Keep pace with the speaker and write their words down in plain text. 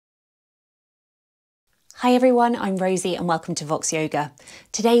Hi everyone, I'm Rosie and welcome to Vox Yoga.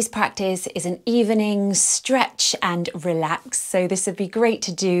 Today's practice is an evening stretch and relax. So this would be great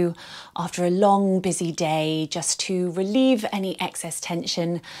to do after a long, busy day, just to relieve any excess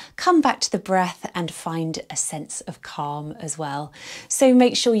tension, come back to the breath and find a sense of calm as well. So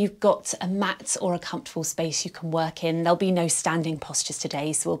make sure you've got a mat or a comfortable space you can work in. There'll be no standing postures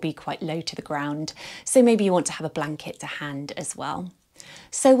today, so we'll be quite low to the ground. So maybe you want to have a blanket to hand as well.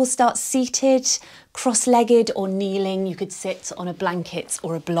 So we'll start seated, cross-legged or kneeling. You could sit on a blanket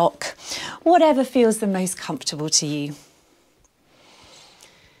or a block, whatever feels the most comfortable to you.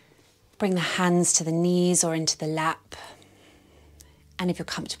 Bring the hands to the knees or into the lap. And if you're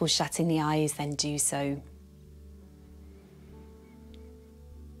comfortable shutting the eyes, then do so.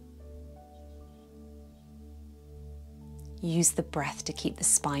 Use the breath to keep the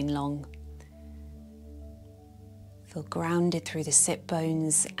spine long. Feel grounded through the sit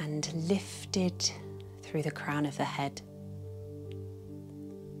bones and lifted through the crown of the head.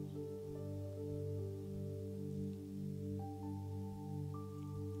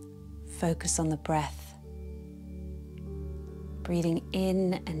 Focus on the breath, breathing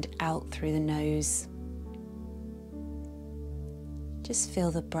in and out through the nose. Just feel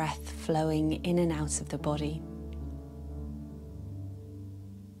the breath flowing in and out of the body.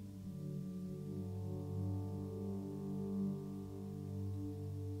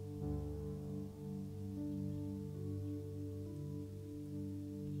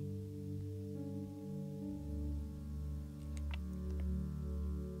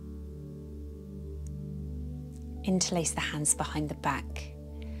 Interlace the hands behind the back,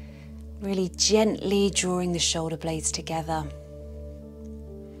 really gently drawing the shoulder blades together,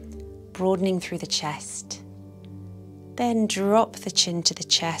 broadening through the chest. Then drop the chin to the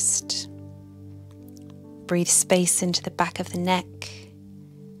chest. Breathe space into the back of the neck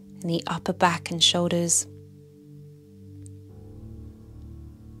and the upper back and shoulders.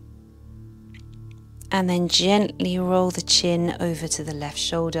 And then gently roll the chin over to the left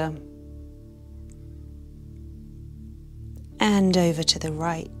shoulder. And over to the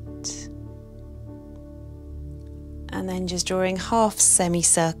right. And then just drawing half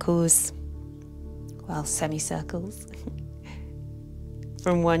semicircles, well, semicircles,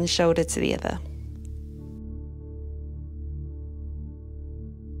 from one shoulder to the other.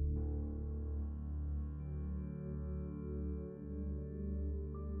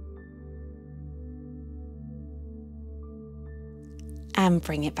 And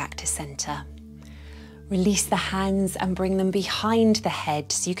bring it back to center. Release the hands and bring them behind the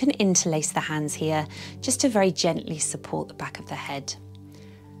head. So you can interlace the hands here just to very gently support the back of the head.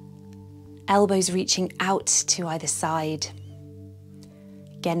 Elbows reaching out to either side.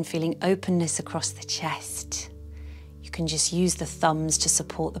 Again, feeling openness across the chest. You can just use the thumbs to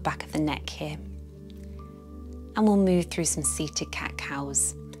support the back of the neck here. And we'll move through some seated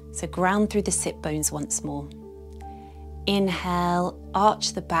cat-cows. So ground through the sit bones once more. Inhale,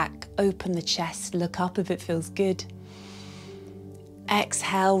 arch the back, open the chest, look up if it feels good.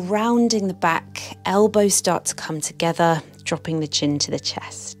 Exhale, rounding the back, elbows start to come together, dropping the chin to the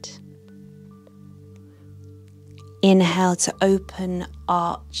chest. Inhale to open,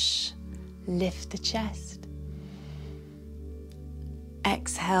 arch, lift the chest.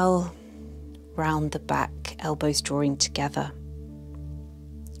 Exhale, round the back, elbows drawing together.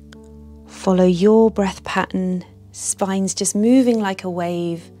 Follow your breath pattern. Spine's just moving like a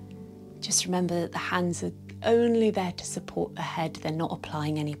wave. Just remember that the hands are only there to support the head. They're not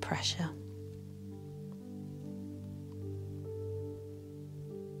applying any pressure.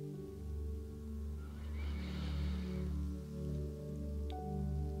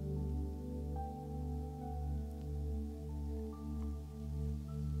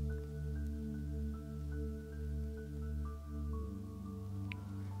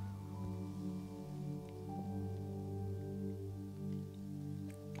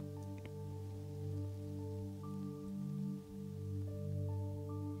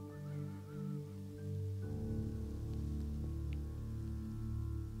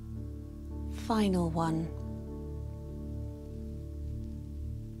 Final one.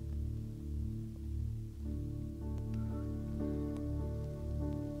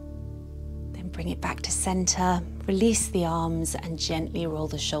 Then bring it back to center, release the arms and gently roll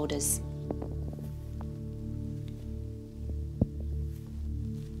the shoulders.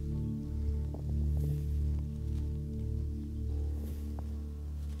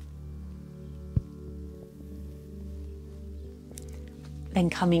 Then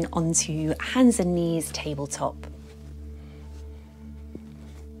coming onto hands and knees, tabletop.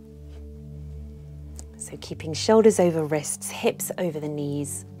 So keeping shoulders over wrists, hips over the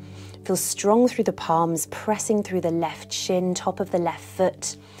knees. Feel strong through the palms, pressing through the left shin, top of the left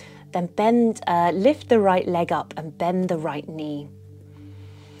foot. Then lift the right leg up and bend the right knee.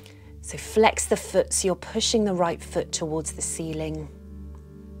 So flex the foot so you're pushing the right foot towards the ceiling.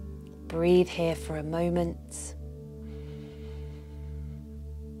 Breathe here for a moment.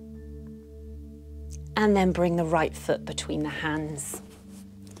 And then bring the right foot between the hands.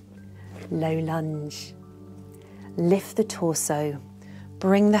 Low lunge. Lift the torso.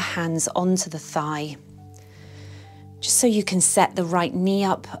 Bring the hands onto the thigh. Just so you can set the right knee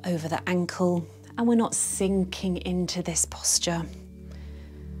up over the ankle and we're not sinking into this posture.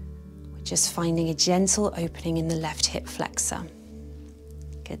 We're just finding a gentle opening in the left hip flexor.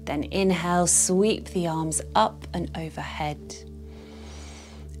 Good, then inhale, sweep the arms up and overhead.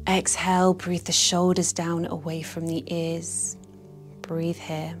 Exhale, breathe the shoulders down away from the ears. Breathe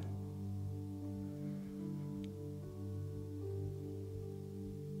here.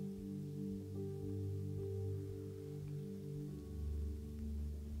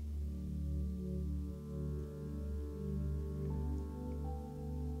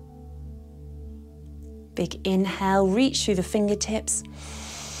 Big inhale, reach through the fingertips.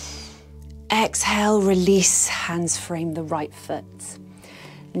 Exhale, release, hands frame the right foot.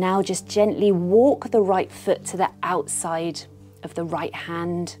 Now just gently walk the right foot to the outside of the right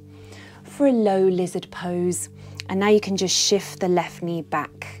hand for a low lizard pose. And now you can just shift the left knee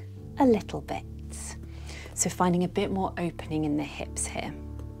back a little bit. So finding a bit more opening in the hips here.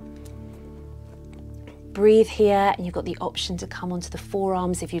 Breathe here, and you've got the option to come onto the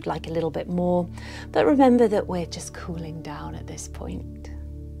forearms if you'd like a little bit more. But remember that we're just cooling down at this point.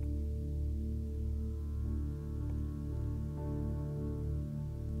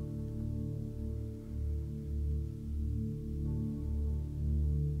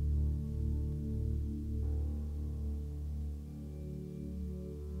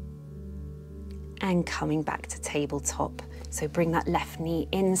 And coming back to tabletop. So bring that left knee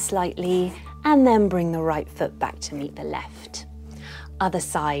in slightly and then bring the right foot back to meet the left. Other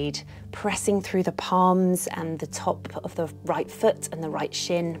side, pressing through the palms and the top of the right foot and the right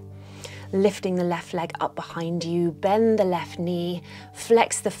shin. Lifting the left leg up behind you, bend the left knee,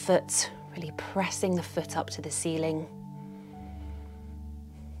 flex the foot, really pressing the foot up to the ceiling.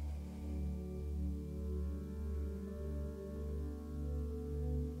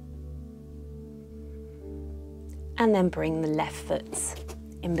 And then bring the left foot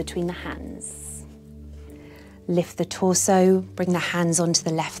in between the hands. Lift the torso, bring the hands onto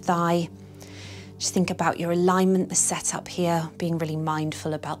the left thigh. Just think about your alignment, the setup here, being really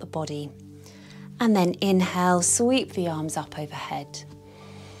mindful about the body. And then inhale, sweep the arms up overhead.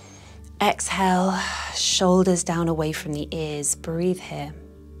 Exhale, shoulders down away from the ears. Breathe here.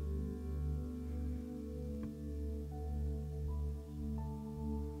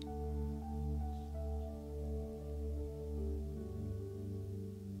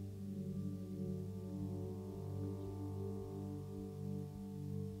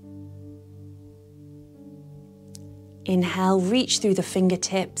 Inhale, reach through the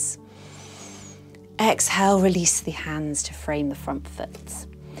fingertips. Exhale, release the hands to frame the front foot.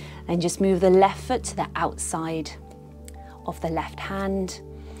 And just move the left foot to the outside of the left hand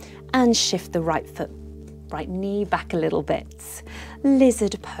and shift the right knee back a little bit.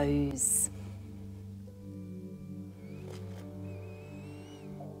 Lizard pose.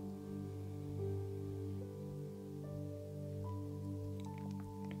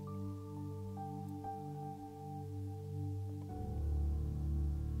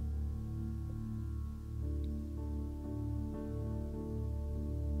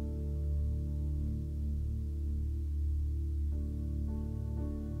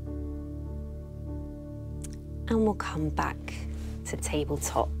 And we'll come back to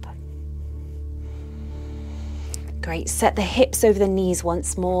tabletop. Great, set the hips over the knees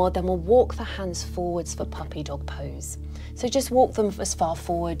once more, then we'll walk the hands forwards for puppy dog pose. So just walk them as far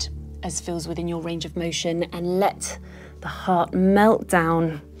forward as feels within your range of motion and let the heart melt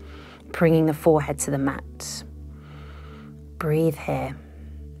down, bringing the forehead to the mat. Breathe here.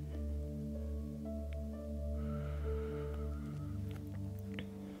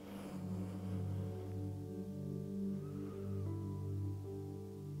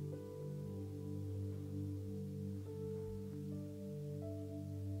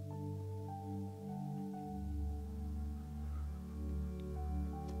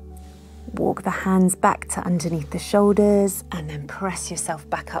 Walk the hands back to underneath the shoulders and then press yourself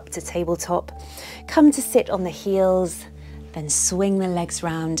back up to tabletop. Come to sit on the heels, then swing the legs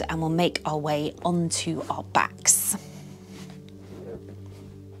round and we'll make our way onto our backs.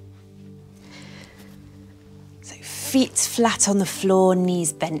 So Feet flat on the floor,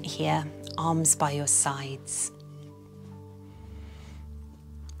 knees bent here, arms by your sides.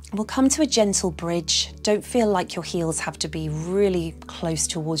 We'll come to a gentle bridge. Don't feel like your heels have to be really close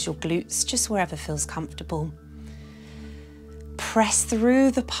towards your glutes, just wherever feels comfortable. Press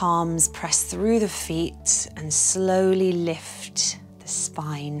through the palms, press through the feet, and slowly lift the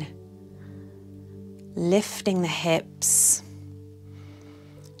spine. Lifting the hips.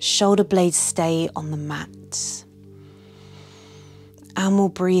 Shoulder blades stay on the mat. And we'll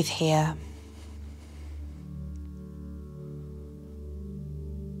breathe here.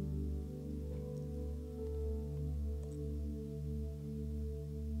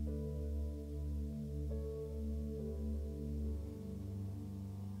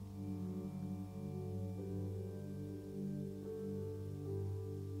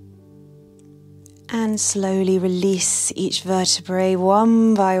 And slowly release each vertebrae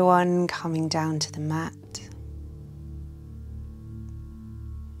one by one, coming down to the mat.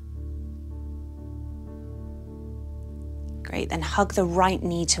 Great, then hug the right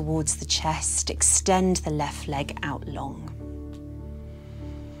knee towards the chest, extend the left leg out long.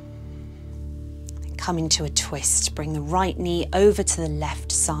 Coming to a twist, bring the right knee over to the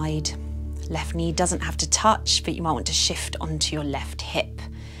left side. Left knee doesn't have to touch, but you might want to shift onto your left hip.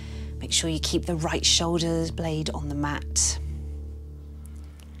 Make sure you keep the right shoulder blade on the mat.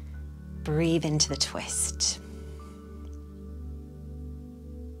 Breathe into the twist.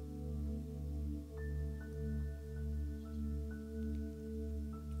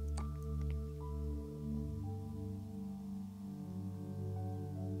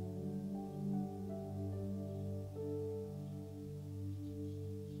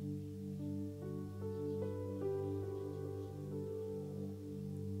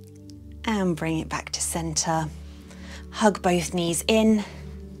 And bring it back to center. Hug both knees in.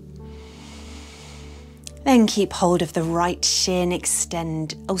 Then keep hold of the right shin,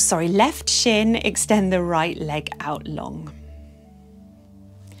 left shin, extend the right leg out long.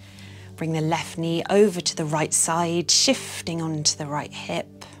 Bring the left knee over to the right side, shifting onto the right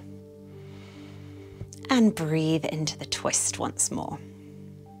hip. And breathe into the twist once more.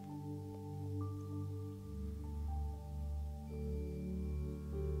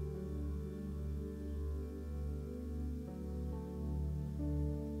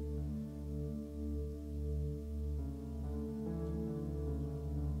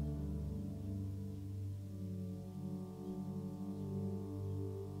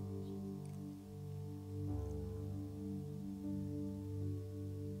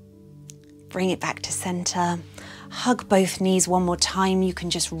 Bring it back to center. Hug both knees one more time. You can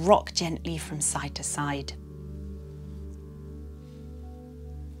just rock gently from side to side.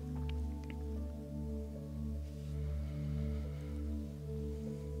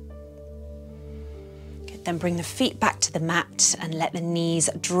 Good, then bring the feet back to the mat and let the knees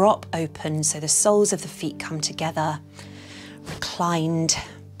drop open so the soles of the feet come together. Reclined,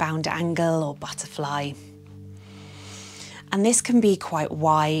 bound angle or butterfly. And this can be quite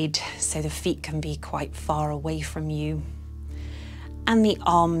wide, so the feet can be quite far away from you. And the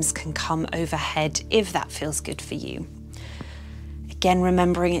arms can come overhead if that feels good for you. Again,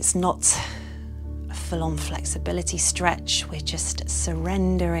 remembering it's not a full-on flexibility stretch, we're just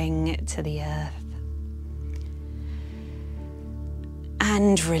surrendering to the earth.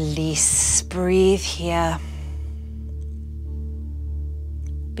 And release, breathe here.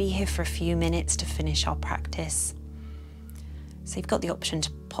 Be here for a few minutes to finish our practice. So you've got the option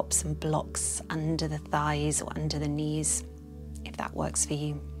to pop some blocks under the thighs or under the knees, if that works for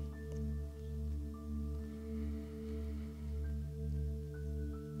you.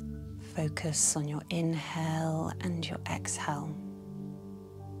 Focus on your inhale and your exhale.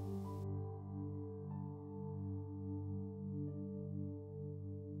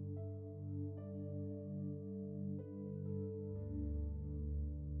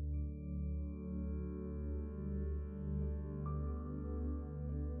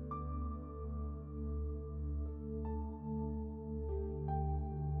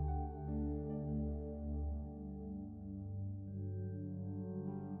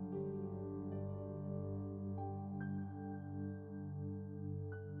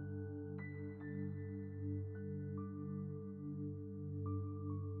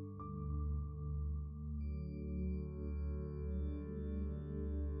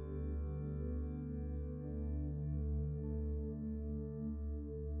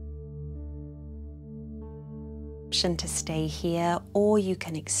 To stay here, or you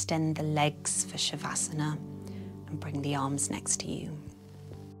can extend the legs for Shavasana and bring the arms next to you.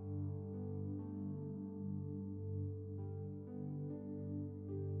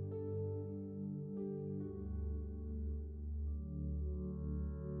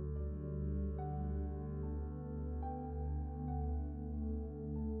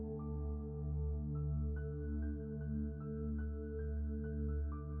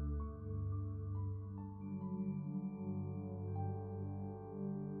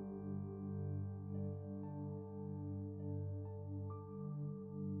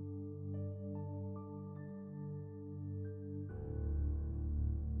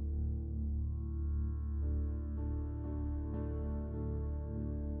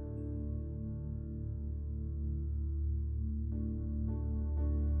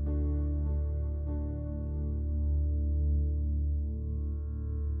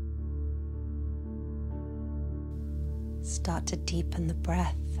 Start to deepen the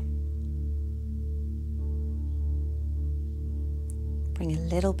breath. Bring a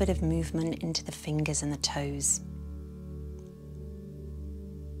little bit of movement into the fingers and the toes.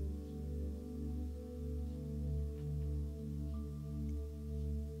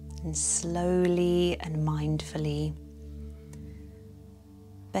 And slowly and mindfully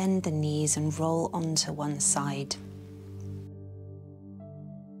bend the knees and roll onto one side.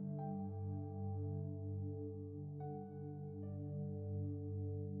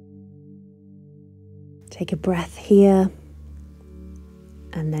 Take a breath here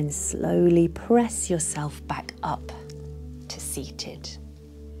and then slowly press yourself back up to seated.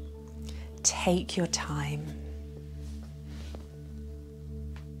 Take your time.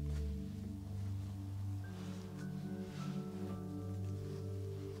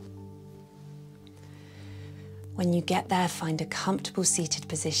 When you get there, find a comfortable seated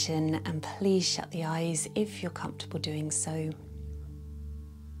position and please shut the eyes if you're comfortable doing so.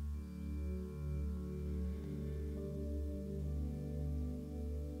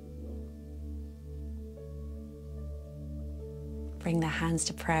 Bring the hands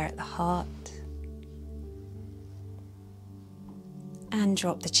to prayer at the heart and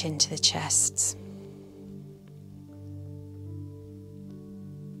drop the chin to the chest.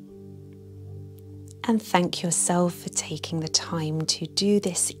 And thank yourself for taking the time to do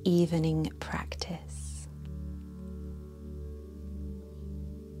this evening practice.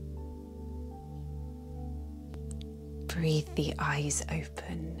 Breathe the eyes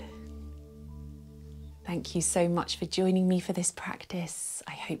open. Thank you so much for joining me for this practice.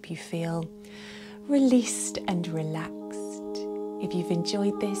 I hope you feel released and relaxed. If you've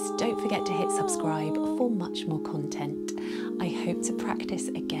enjoyed this, don't forget to hit subscribe for much more content. I hope to practice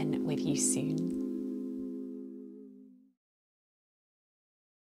again with you soon.